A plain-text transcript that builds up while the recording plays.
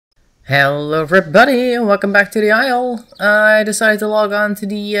Hello everybody, and welcome back to the Isle. I decided to log on to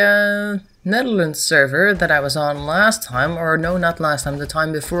the Netherlands server that I was on last time, or no, not last time, the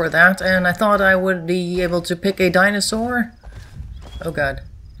time before that, and I thought I would be able to pick a dinosaur. Oh god,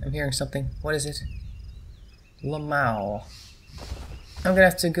 I'm hearing something. What is it? Lamau. I'm gonna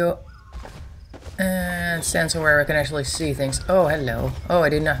have to go and stand somewhere where I can actually see things. Oh, hello. Oh, I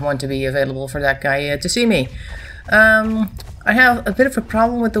did not want to be available for that guy to see me. I have a bit of a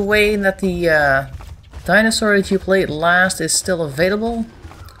problem with the way that the dinosaur that you played last is still available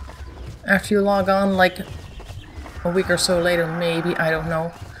after you log on, like a week or so later, maybe, I don't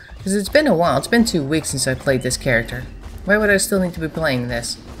know. Because it's been a while, it's been 2 weeks since I played this character. Why would I still need to be playing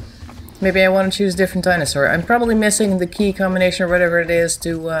this? Maybe I want to choose a different dinosaur. I'm probably missing the key combination or whatever it is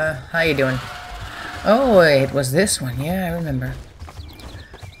to, how you doing? Oh, it was this one, yeah, I remember.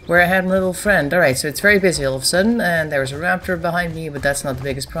 Where I had my little friend. Alright, so it's very busy all of a sudden, and there's a raptor behind me, but that's not the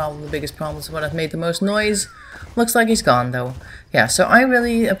biggest problem. The biggest problem is what I've made the most noise. Looks like he's gone, though. Yeah, so I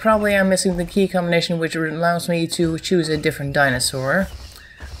really probably am missing the key combination, which allows me to choose a different dinosaur.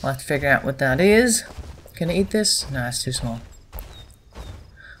 I'll have to figure out what that is. Can I eat this? No, it's too small.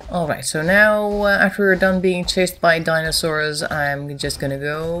 Alright, so now, after we're done being chased by dinosaurs, I'm just gonna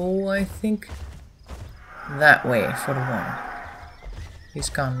go, I think, that way for the one. He's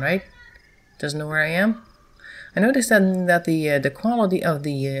gone, right? Doesn't know where I am. I noticed that the quality of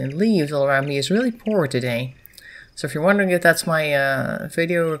the leaves all around me is really poor today. So if you're wondering if that's my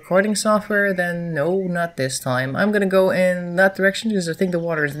video recording software, then no, not this time. I'm gonna go in that direction because I think the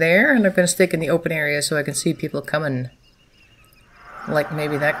water is there, and I'm gonna stick in the open area so I can see people coming. Like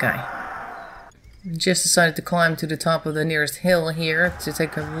maybe that guy. Just decided to climb to the top of the nearest hill here to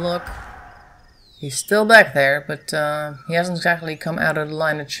take a look. He's still back there, but he hasn't exactly come out of the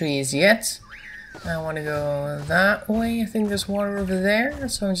line of trees yet. I want to go that way. I think there's water over there,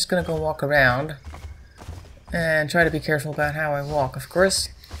 so I'm just going to go walk around. And try to be careful about how I walk, of course,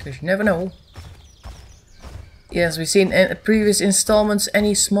 because you never know. Yes, we've seen in previous installments,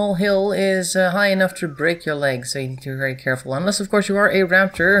 any small hill is high enough to break your legs, so you need to be very careful. Unless, of course, you are a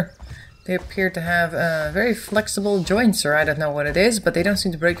raptor. They appear to have very flexible joints, or I don't know what it is, but they don't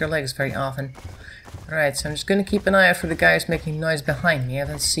seem to break your legs very often. Alright, so I'm just going to keep an eye out for the guy who's making noise behind me. I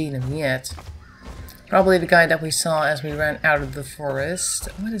haven't seen him yet. Probably the guy that we saw as we ran out of the forest.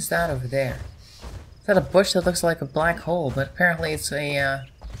 What is that over there? Is that a bush that looks like a black hole? But apparently it's a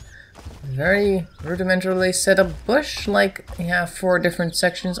very rudimentarily set up bush. Like, you have 4 different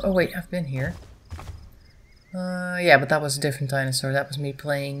sections. Oh wait, I've been here. Yeah, but that was a different dinosaur. That was me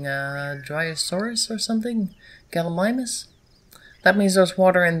playing Dryosaurus or something? Gallimimus? That means there's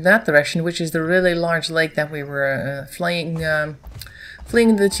water in that direction, which is the really large lake that we were fleeing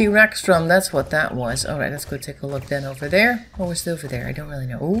the T-Rex from. That's what that was. Alright, let's go take a look then over there. Oh, it's over there. I don't really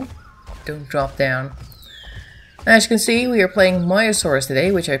know. Ooh, don't drop down. As you can see, we are playing Myosaurus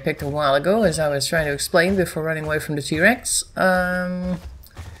today, which I picked a while ago, as I was trying to explain before running away from the T-Rex.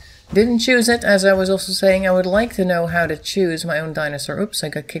 Didn't choose it, as I was also saying I would like to know how to choose my own dinosaur. Oops, I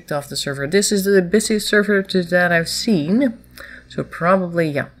got kicked off the server. This is the busiest server that I've seen. So probably,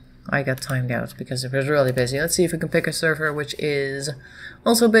 yeah, I got timed out because it was really busy. Let's see if we can pick a server which is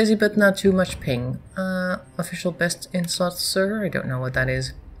also busy but not too much ping. Official best in slot server? I don't know what that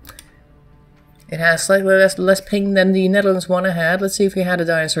is. It has slightly less ping than the Netherlands one I had. Let's see if we had a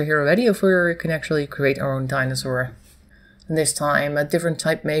dinosaur here already, or if we can actually create our own dinosaur. And this time, a different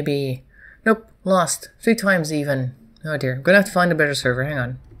type maybe. Nope, lost. 3 times even. Oh dear, I'm gonna have to find a better server, hang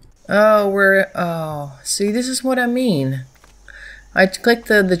on. Oh, see, this is what I mean. I clicked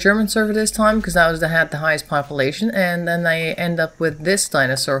the German server this time because that was had the highest population, and then I end up with this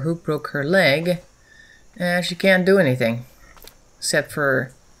dinosaur who broke her leg, and she can't do anything except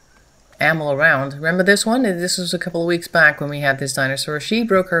for amble around. Remember this one? This was a couple of weeks back when we had this dinosaur. She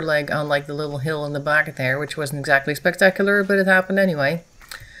broke her leg on like the little hill in the back there, which wasn't exactly spectacular, but it happened anyway.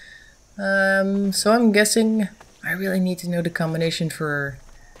 So I'm guessing I really need to know the combination for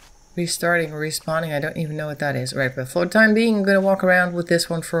restarting or respawning. I don't even know what that is. Right, but for the time being, I'm going to walk around with this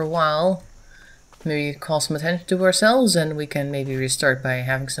one for a while. Maybe call some attention to ourselves, and we can maybe restart by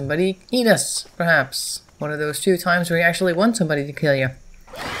having somebody eat us, perhaps. One of those 2 times where you actually want somebody to kill you.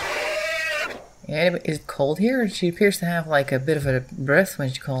 Yeah, is it cold here? She appears to have like a bit of a breath when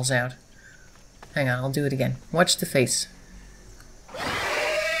she calls out. Hang on, I'll do it again. Watch the face.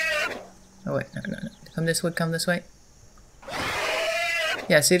 Oh wait, no. Come this way, come this way.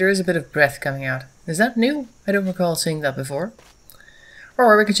 Yeah, see, there is a bit of breath coming out. Is that new? I don't recall seeing that before.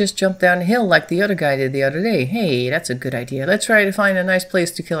 Or we could just jump down the hill like the other guy did the other day. Hey, that's a good idea. Let's try to find a nice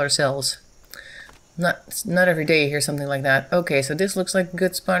place to kill ourselves. Not every day you hear something like that. Okay, so this looks like a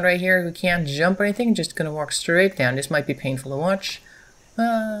good spot right here. We can't jump or anything, just gonna walk straight down. This might be painful to watch.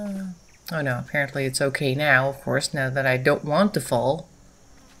 Oh no, apparently it's okay now, of course, now that I don't want to fall.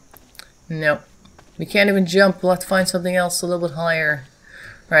 No, we can't even jump. We'll have to find something else a little bit higher.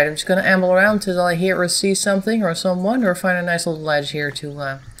 Right, I'm just gonna amble around till I hear or see something or someone, or find a nice little ledge here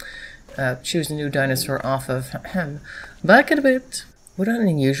to choose a new dinosaur off of. Back in a bit. What an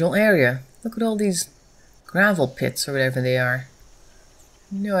unusual area. Look at all these gravel pits or whatever they are.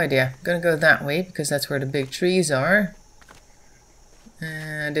 No idea. I'm gonna go that way because that's where the big trees are.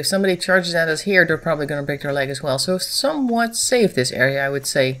 And if somebody charges at us here, they're probably gonna break their leg as well. So somewhat safe, this area, I would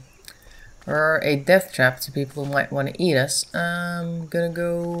say. Or a death trap to people who might want to eat us. I'm gonna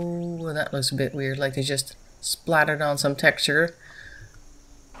go... Well, that looks a bit weird, like they just splattered on some texture.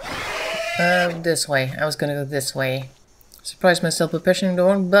 This way. I was gonna go this way. Surprised myself by pushing the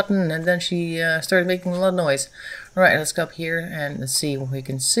wrong button, and then she started making a lot of noise. Alright, let's go up here and let's see what we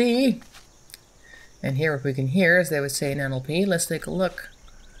can see. And hear what we can hear, as they would say in NLP. Let's take a look.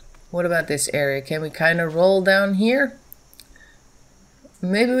 What about this area? Can we kind of roll down here?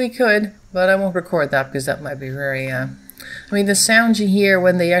 Maybe we could, but I won't record that because that might be very... I mean, the sounds you hear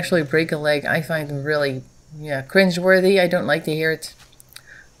when they actually break a leg, I find them really, cringeworthy. I don't like to hear it.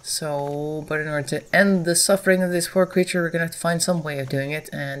 So, but in order to end the suffering of this poor creature, we're going to have to find some way of doing it.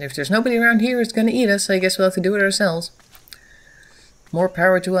 And if there's nobody around here who's going to eat us, I guess we'll have to do it ourselves. More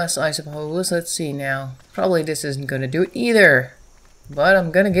power to us, I suppose. Let's see now. Probably this isn't going to do it either. But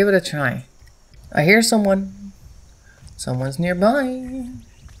I'm going to give it a try. I hear someone. Someone's nearby.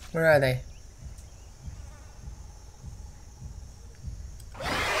 Where are they?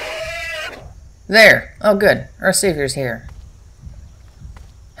 There! Oh good, our savior's here.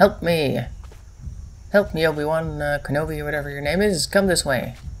 Help me. Help me, Obi-Wan Kenobi, or whatever your name is. Come this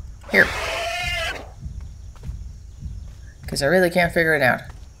way. Here. Because I really can't figure it out.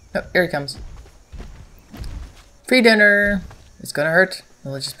 Oh, here he comes. Free dinner! It's gonna hurt.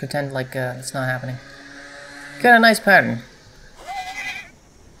 We'll just pretend like it's not happening. Got a nice pattern.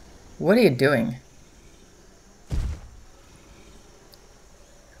 What are you doing?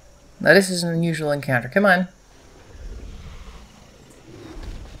 Now this is an unusual encounter. Come on.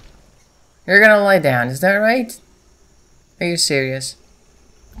 You're gonna lie down, is that right? Are you serious?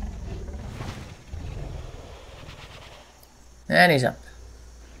 And he's up.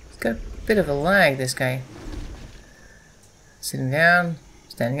 He's got a bit of a lag, this guy. Sitting down,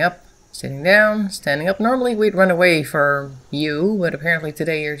 standing up. Sitting down, standing up. Normally we'd run away for you, but apparently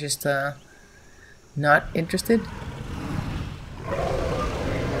today you're just not interested.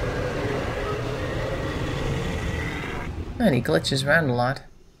 And he glitches around a lot.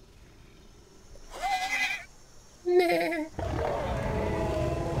 Nah.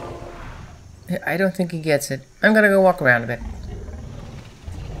 I don't think he gets it. I'm gonna go walk around a bit.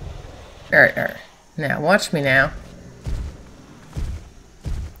 Alright. Now, watch me now.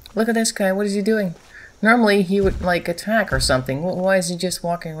 Look at this guy, what is he doing? Normally he would, like, attack or something. Why is he just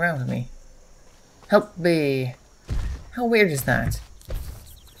walking around with me? Help me. How weird is that?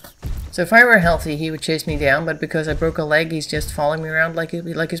 So if I were healthy, he would chase me down, but because I broke a leg, he's just following me around like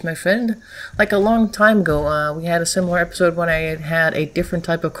he's my friend. Like a long time ago, we had a similar episode when I had a different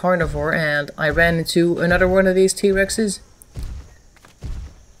type of carnivore, and I ran into another one of these T-Rexes.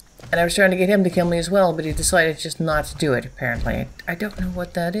 And I was trying to get him to kill me as well, but he decided just not to do it, apparently. I don't know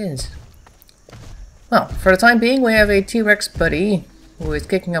what that is. Well, for the time being, we have a T-Rex buddy who is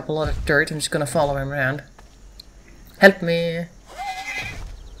kicking up a lot of dirt. I'm just gonna follow him around. Help me.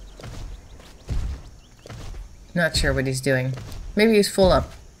 Not sure what he's doing. Maybe he's full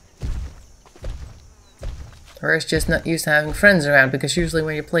up. Or he's just not used to having friends around, because usually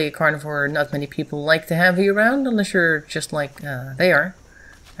when you play a carnivore, not many people like to have you around, unless you're just like they are.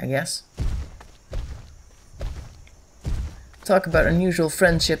 I guess. Talk about unusual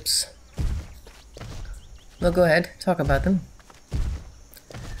friendships. Well, go ahead. Talk about them.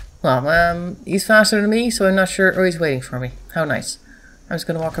 Well, he's faster than me, so I'm not sure... Oh, he's waiting for me. How nice. I'm just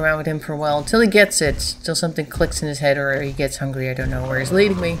gonna walk around with him for a while until he gets it. Until something clicks in his head or he gets hungry. I don't know where he's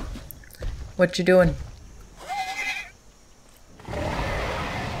leading me. What you doing?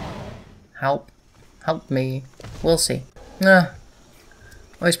 Help. Help me. We'll see. Oh,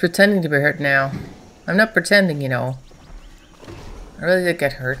 he's pretending to be hurt now. I'm not pretending, you know. I really did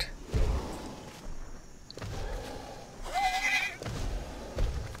get hurt.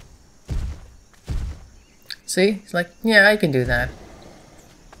 See? He's like, yeah, I can do that.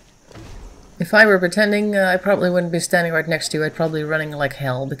 If I were pretending, I probably wouldn't be standing right next to you. I'd probably be running like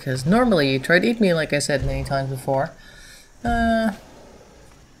hell, because normally you try to eat me, like I said many times before. Alright,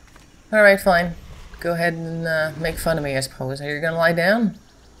 fine. go ahead and make fun of me, I suppose. Are you gonna lie down?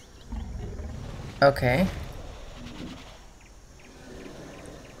 Okay.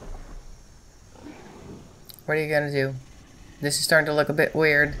 What are you gonna do? This is starting to look a bit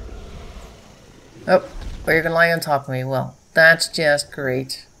weird. Oh, or you're gonna lie on top of me. Well, that's just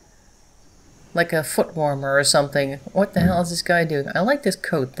great. Like a foot warmer or something. What the hell is this guy doing? I like this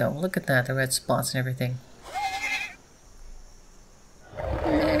coat though. Look at that, the red spots and everything.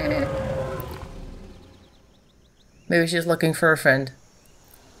 Maybe she's looking for a friend.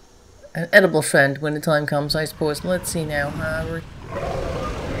 An edible friend when the time comes, I suppose. Let's see now.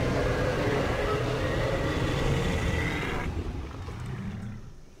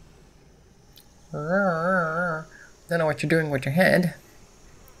 Don't know what you're doing with your head.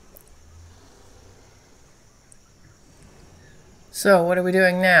 So, what are we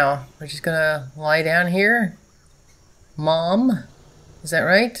doing now? We're just gonna lie down here? Mom? Is that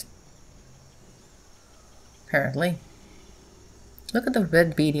right? Apparently. Look at the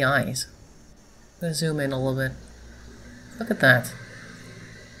red beady eyes. I'm gonna zoom in a little bit. Look at that.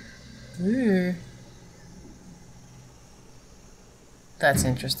 Ooh. That's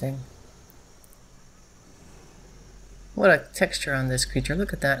interesting. What a texture on this creature.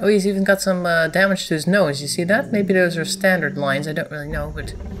 Look at that. Oh, he's even got some damage to his nose. You see that? Maybe those are standard lines. I don't really know,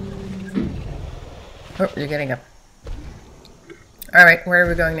 but... Oh, you're getting up. Alright, where are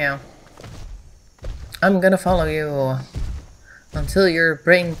we going now? I'm gonna follow you. Until your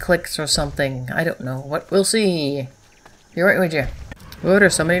brain clicks or something. I don't know. What? We'll see. You're right, would you? Oh,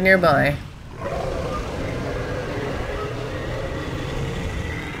 there's somebody nearby.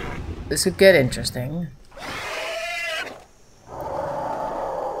 This could get interesting.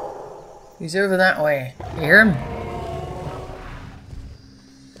 He's over that way. You hear him?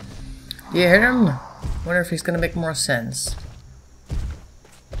 You hear him? Wonder if he's gonna make more sense.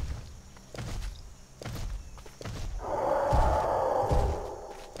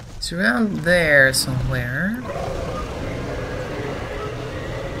 It's around there somewhere.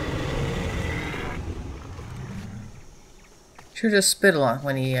 Sure does spit a lot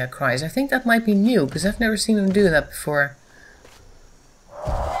when he cries. I think that might be new, because I've never seen him do that before.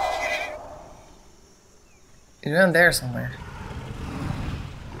 He's around there somewhere.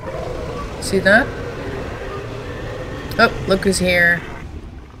 See that? Oh, look who's here.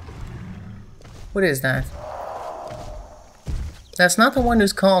 What is that? That's not the one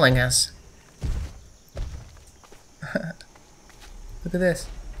who's calling us. Look at this.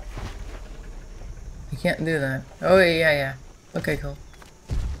 You can't do that. Oh, yeah. Okay, cool.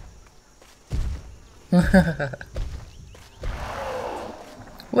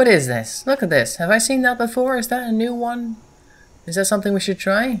 What is this? Look at this. Have I seen that before? Is that a new one? Is that something we should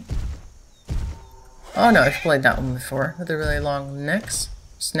try? Oh no, I've played that one before. With the really long necks.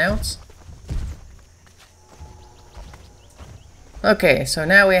 Snouts. Okay, so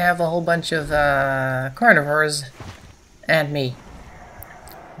now we have a whole bunch of carnivores. And me.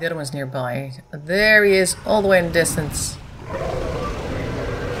 The other one's nearby. There he is, all the way in the distance.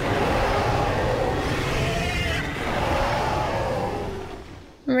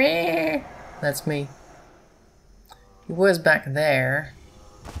 That's me. He was back there.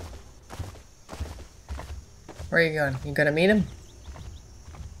 Where are you going? You gonna meet him?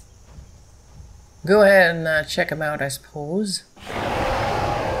 Go ahead and check him out, I suppose.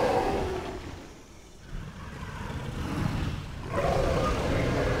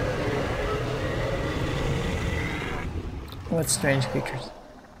 What strange creatures.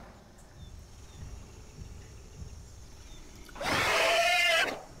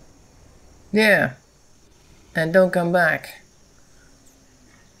 Yeah. And don't come back.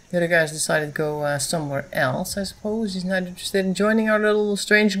 The other guys decided to go somewhere else, I suppose. He's not interested in joining our little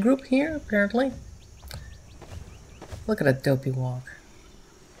strange group here, apparently. Look at that dopey walk.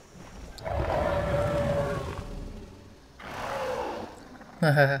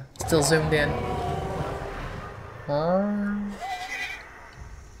 Still zoomed in.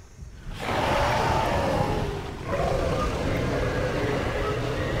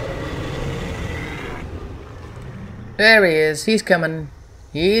 There he is. He's coming.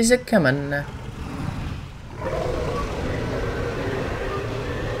 He's a-coming.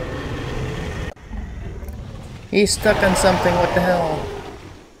 He's stuck on something. What the hell?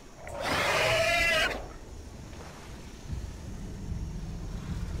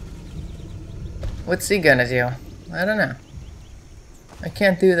 What's he gonna do? I don't know. I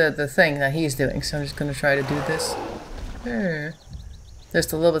can't do the thing that he's doing, so I'm just gonna try to do this.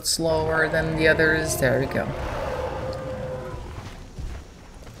 Just a little bit slower than the others. There we go.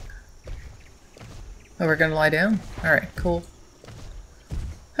 Oh, we're gonna lie down? Alright, cool.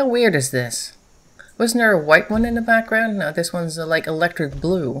 How weird is this? Wasn't there a white one in the background? No, this one's like electric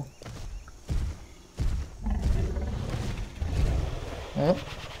blue. Oh.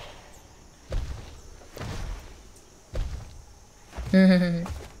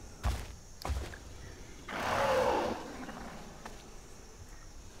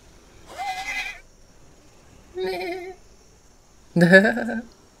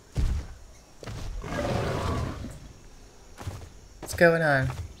 What's going on?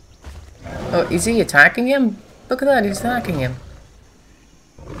 Oh, is he attacking him? Look at that, he's attacking him.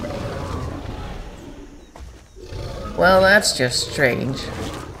 Well, that's just strange.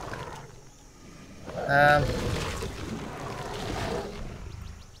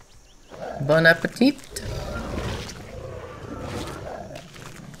 Bon appetit.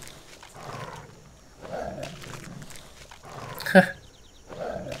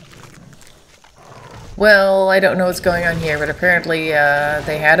 Well, I don't know what's going on here, but apparently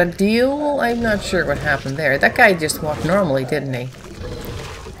they had a deal? I'm not sure what happened there. That guy just walked normally, didn't he?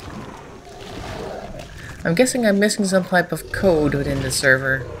 I'm guessing I'm missing some type of code within the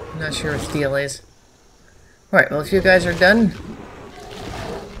server. I'm not sure what the deal is. Alright, well if you guys are done,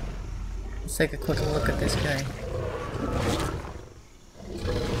 let's take a quick look at this guy.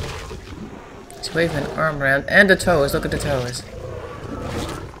 He's waving an arm around. And the toes, look at the toes.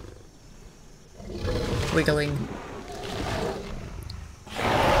 Wiggling.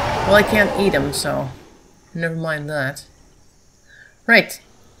 Well, I can't eat them, so never mind that. Right.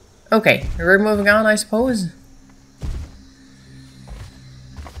 Okay, we're moving on, I suppose.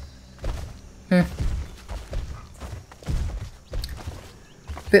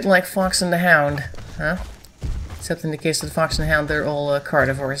 Bit like Fox and the Hound, huh? Except in the case of the Fox and the Hound, they're all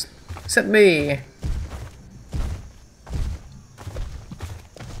carnivores. Except me.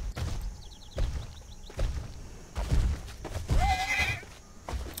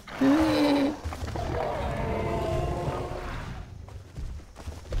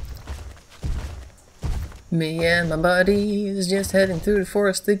 Me and my buddies just heading through the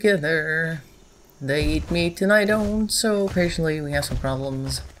forest together. They eat meat and I don't, so occasionally we have some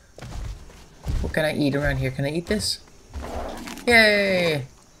problems. What can I eat around here? Can I eat this? Yay!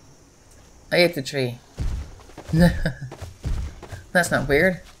 I ate the tree. That's not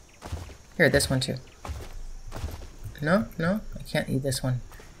weird. Here, this one too. No, no, I can't eat this one.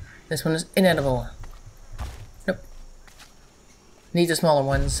 This one is inedible. Nope. Need the smaller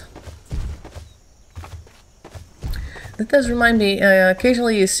ones. That does remind me,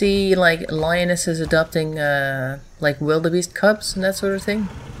 occasionally you see like lionesses adopting like wildebeest cubs and that sort of thing.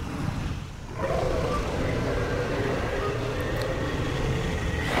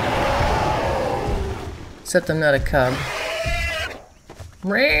 Except I'm not a cub. I'm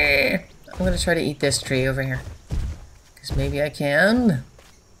gonna try to eat this tree over here. Because maybe I can.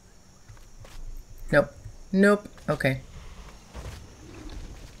 Nope. Nope. Okay.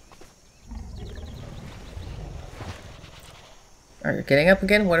 Are we getting up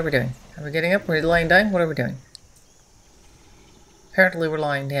again? What are we doing? Are we getting up? Are we lying down? What are we doing? Apparently we're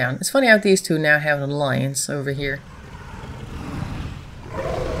lying down. It's funny how these two now have an alliance over here.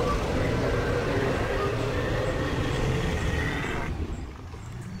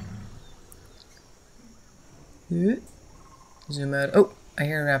 Zoom out. Oh, I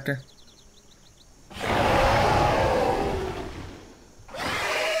hear a raptor.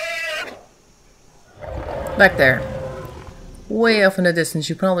 Back there. Way off in the distance,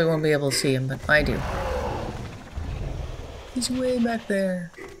 you probably won't be able to see him, but I do. He's way back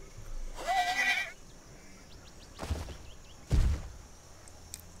there.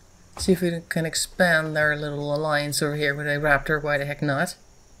 See if we can expand our little alliance over here with a raptor. Why the heck not?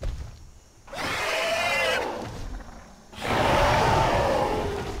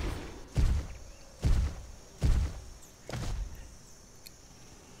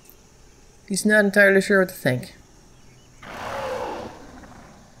 He's not entirely sure what to think.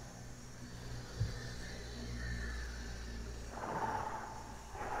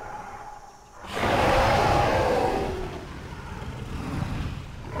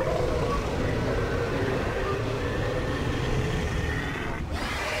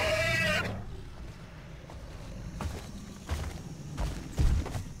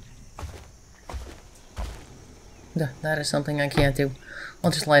 That is something I can't do.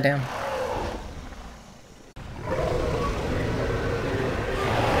 I'll just lie down.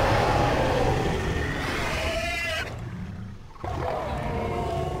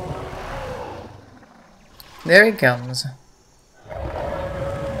 There he comes.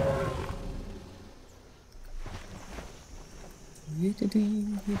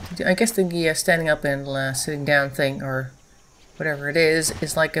 I guess the standing up and sitting down thing, or whatever it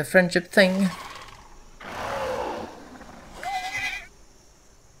is like a friendship thing.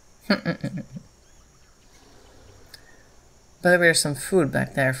 But there's some food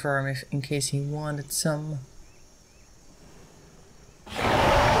back there for him in case he wanted some.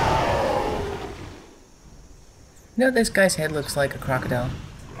 You know, this guy's head looks like a crocodile.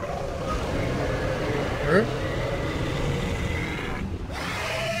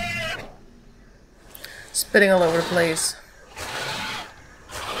 Spitting all over the place.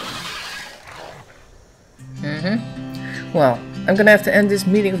 Well, I'm gonna have to end this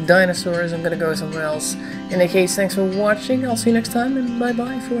meeting of dinosaurs. I'm gonna go somewhere else. In any case, thanks for watching. I'll see you next time, and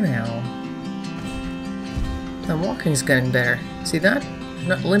bye-bye for now. My walking's getting better. See that? I'm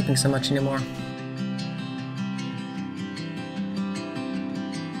not limping so much anymore.